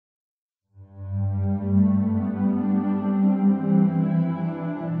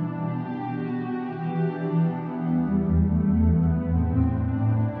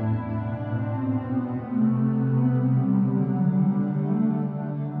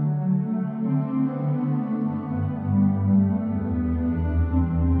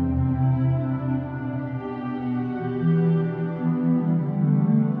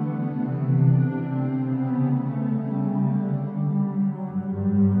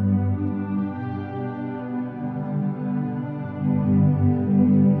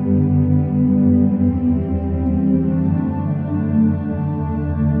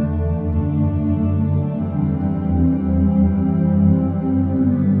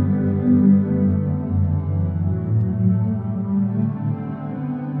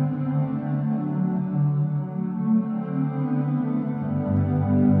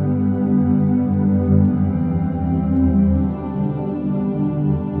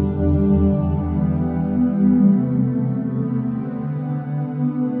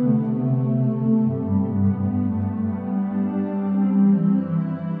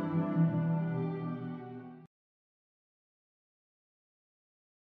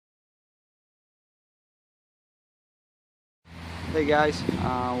Hey guys,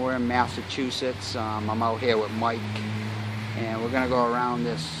 we're in Massachusetts. I'm out here with Mike, and we're gonna go around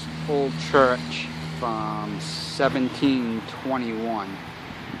this old church from 1721.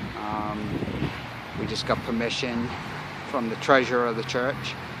 We just got permission from the treasurer of the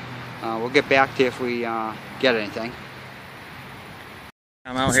church. We'll get back to you if we get anything.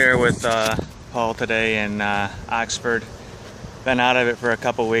 I'm out here with Paul today in Oxford. Been out of it for a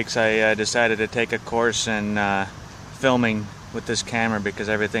couple weeks. I decided to take a course in filming with this camera because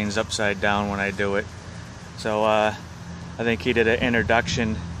everything's upside down when I do it. So I think he did an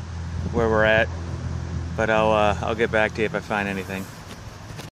introduction where we're at, but I'll get back to you if I find anything.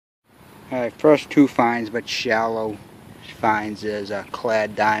 Alright, first two finds, but shallow finds, is a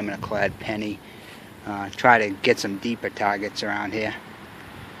clad dime and a clad penny. Try to get some deeper targets around here.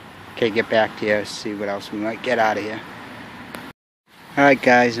 Okay, get back to you, see what else we might get out of here. Alright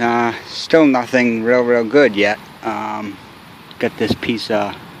guys, still nothing real good yet. Got this piece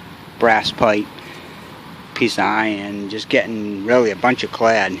of brass pipe, piece of iron, just getting really a bunch of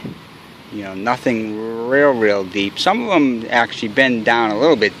clad. You know, nothing real deep. Some of them actually been down a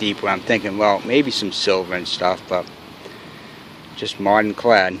little bit deep where I'm thinking, well, maybe some silver and stuff, but just modern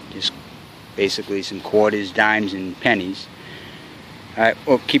clad. Just basically some quarters, dimes, and pennies. Alright,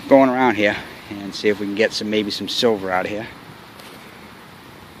 we'll keep going around here and see if we can get maybe some silver out of here.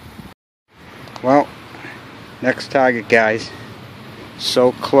 Well, next target, guys.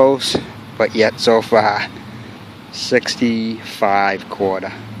 So close, but yet so far. 65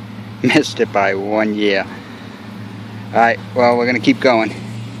 quarter. Missed it by 1 year. Alright, well, we're gonna keep going.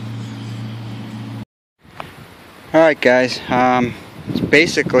 Alright guys, it's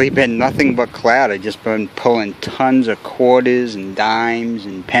basically been nothing but clad. I've just been pulling tons of quarters and dimes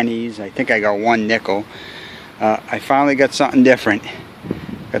and pennies. I think I got one nickel. I finally got something different.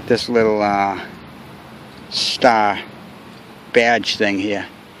 Got this little star badge thing here.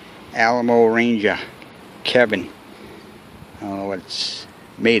 Alamo Ranger Kevin. I don't know what it's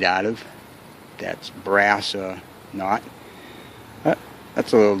made out of. That's brass or not. But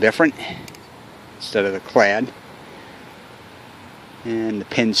that's a little different instead of the clad. And the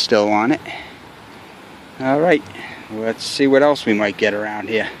pin's still on it. Alright, let's see what else we might get around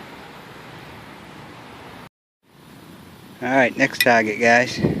here. Alright, next target,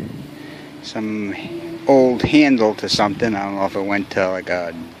 guys. Some old handle to something. I don't know if it went to like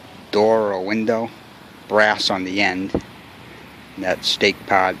a door or window. Brass on the end. And that stake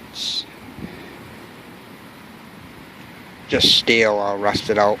part's just steel, all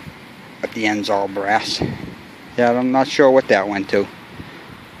rusted out, but the end's all brass. Yeah, I'm not sure what that went to.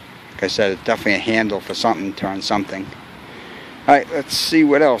 Like I said, it's definitely a handle for something, turn something. Alright, let's see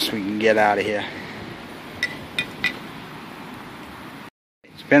what else we can get out of here.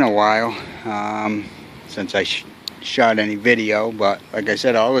 It's been a while since I shot any video, but like I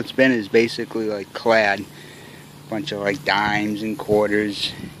said, all it's been is basically like clad. A bunch of like dimes and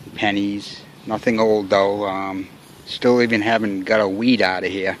quarters, pennies. Nothing old though. Still even haven't got a weed out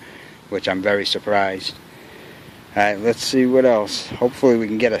of here, which I'm very surprised. Alright, let's see what else. Hopefully we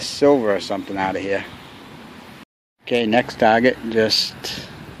can get a silver or something out of here. Okay, next target, just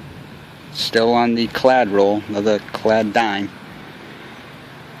still on the clad roll, another clad dime.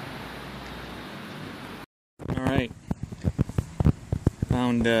 Alright,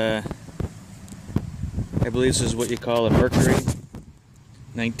 found I believe this is what you call a Mercury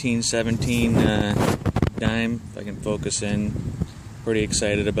 1917 dime, if I can focus in. Pretty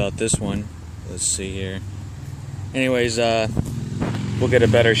excited about this one. Let's see here. Anyways, we'll get a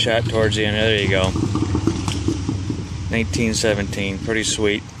better shot towards the end. There you go. 1917, pretty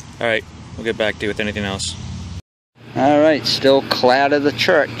sweet. Alright, we'll get back to you with anything else. Alright, still clad of the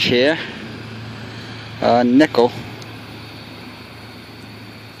church here. Nickel.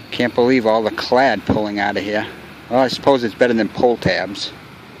 Can't believe all the clad pulling out of here. Well, I suppose it's better than pull tabs.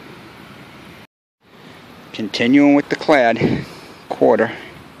 Continuing with the clad quarter.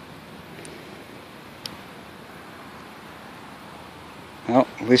 Well,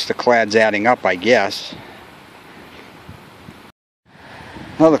 at least the clad's adding up, I guess.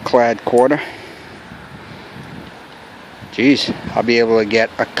 Another clad quarter. Geez, I'll be able to get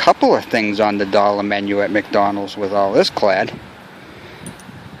a couple of things on the dollar menu at McDonald's with all this clad.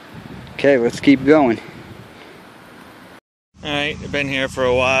 Okay, let's keep going. Alright, I've been here for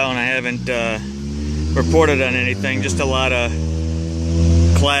a while and I haven't reported on anything, just a lot of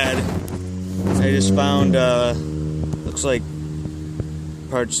clad. I just found, looks like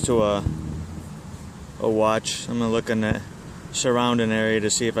parts to a watch. I'm gonna look in the surrounding area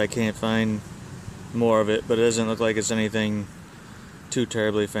to see if I can't find more of it, but it doesn't look like it's anything too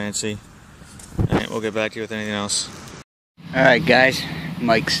terribly fancy. Alright, we'll get back to you with anything else. Alright guys,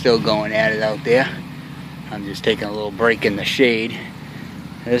 Mike's still going at it out there. I'm just taking a little break in the shade.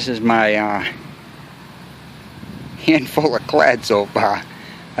 This is my handful of clad so far.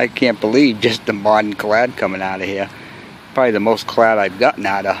 I can't believe just the modern clad coming out of here. Probably the most clad I've gotten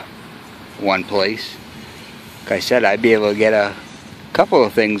out of one place. Like I said, I'd be able to get a couple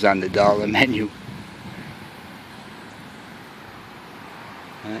of things on the dollar menu.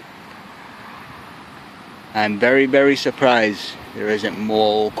 I'm very, very surprised there isn't more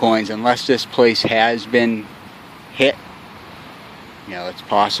old coins, unless this place has been hit. You know, it's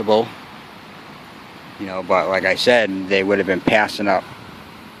possible. You know, but like I said, they would have been passing up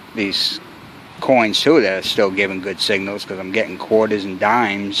these coins too that are still giving good signals, because I'm getting quarters and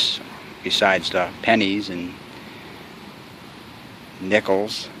dimes besides the pennies and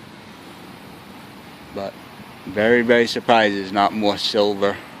nickels. But very, very surprised there's not more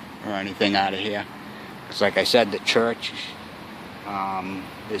silver or anything out of here. Because like I said, the church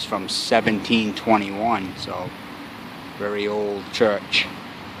is from 1721, so very old church.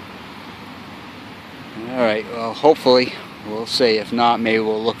 Alright, well hopefully we'll see. If not, maybe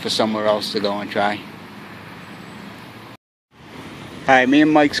we'll look for somewhere else to go and try. Alright, me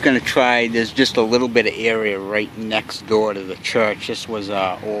and Mike's going to try. There's just a little bit of area right next door to the church. This was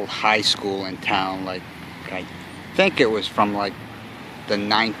an old high school in town. Like, I think it was from like the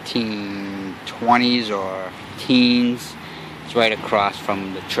 1920s or teens. It's right across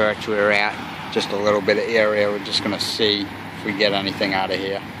from the church we were at. Just a little bit of area. We're just going to see if we get anything out of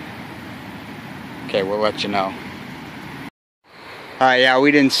here. Okay, we'll let you know. Yeah,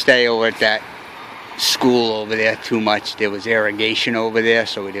 we didn't stay over at that school over there too much. There was irrigation over there,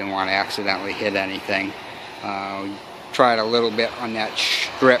 so we didn't want to accidentally hit anything. We tried a little bit on that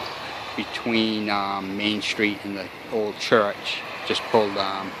strip between Main Street and the old church. Just pulled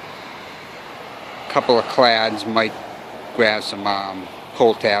a couple of clads. Might grab some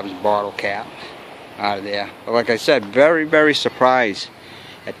pull tabs, bottle cap out of there. But like I said, very, very surprised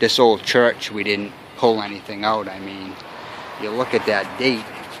at this old church we didn't pull anything out. I mean, you look at that date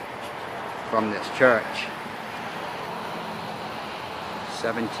from this church,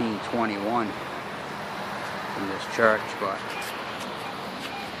 1721 from this church, but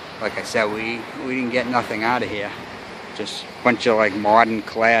like I said, we didn't get nothing out of here. Just a bunch of like modern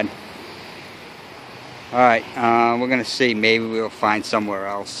clad. Alright, we're gonna see, maybe we'll find somewhere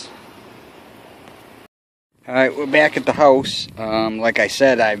else. Alright, we're back at the house. Like I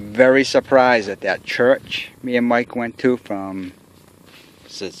said, I'm very surprised at that church me and Mike went to from,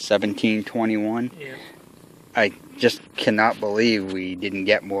 was it 1721? Yeah. I just cannot believe we didn't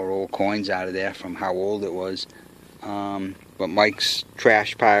get more old coins out of there from how old it was. But Mike's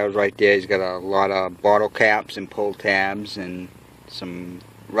trash pile's right there. He's got a lot of bottle caps and pull tabs and some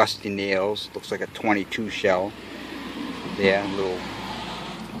rusty nails. Looks like a 22 shell. There, a little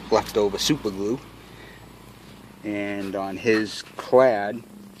leftover super glue. And on his clad,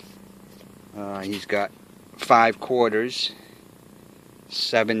 he's got 5 quarters,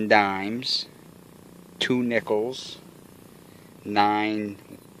 7 dimes, 2 nickels, 9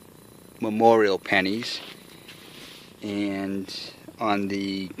 memorial pennies. And on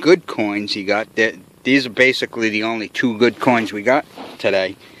the good coins he got, these are basically the only 2 good coins we got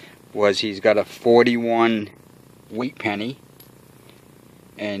today, was he's got a 41 wheat penny,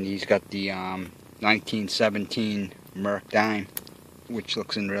 and he's got the 1917 Merc dime, which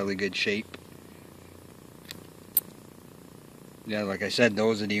looks in really good shape. Yeah, like I said,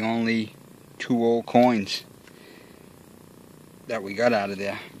 those are the only 2 old coins that we got out of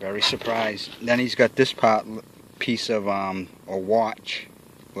there. Very surprised. Then he's got this piece of a watch.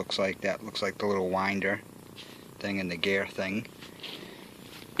 Looks like the little winder thing and the gear thing.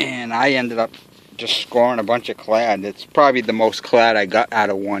 And I ended up just scoring a bunch of clad. It's probably the most clad I got out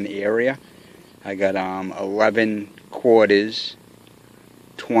of one area. I got 11 quarters,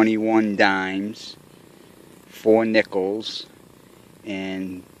 21 dimes, 4 nickels,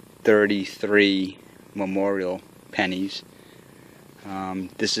 and 33 memorial pennies.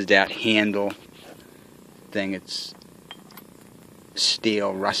 This is that handle thing. It's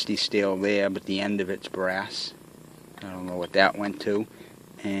steel, rusty steel there, but the end of it's brass. I don't know what that went to.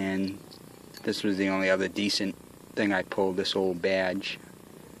 And this was the only other decent thing I pulled, this old badge,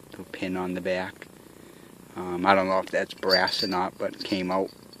 the pin on the back. I don't know if that's brass or not, but it came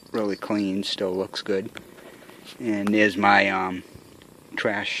out really clean, still looks good. And there's my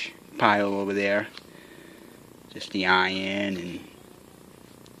trash pile over there. Just the iron and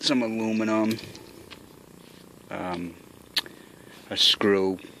some aluminum, a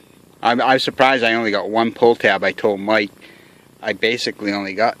screw. I'm surprised I only got 1 pull tab. I told Mike I basically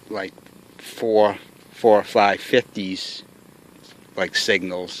only got like 4 or 5 50s like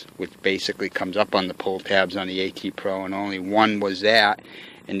signals, which basically comes up on the pull tabs on the AT Pro, and only one was that,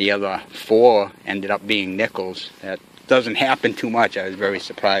 and the other 4 ended up being nickels. That doesn't happen too much. I was very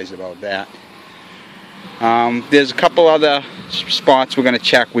surprised about that. There's a couple other spots we're going to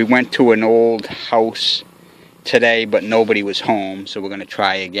check. We went to an old house today, but nobody was home, so we're going to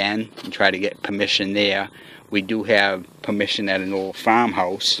try again and try to get permission there. We do have permission at an old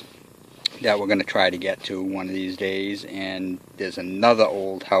farmhouse that we're going to try to get to one of these days, and there's another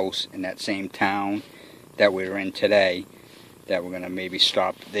old house in that same town that we were in today that we're going to maybe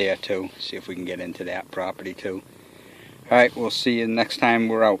stop there too, see if we can get into that property too. Alright, we'll see you next time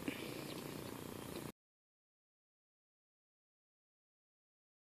we're out.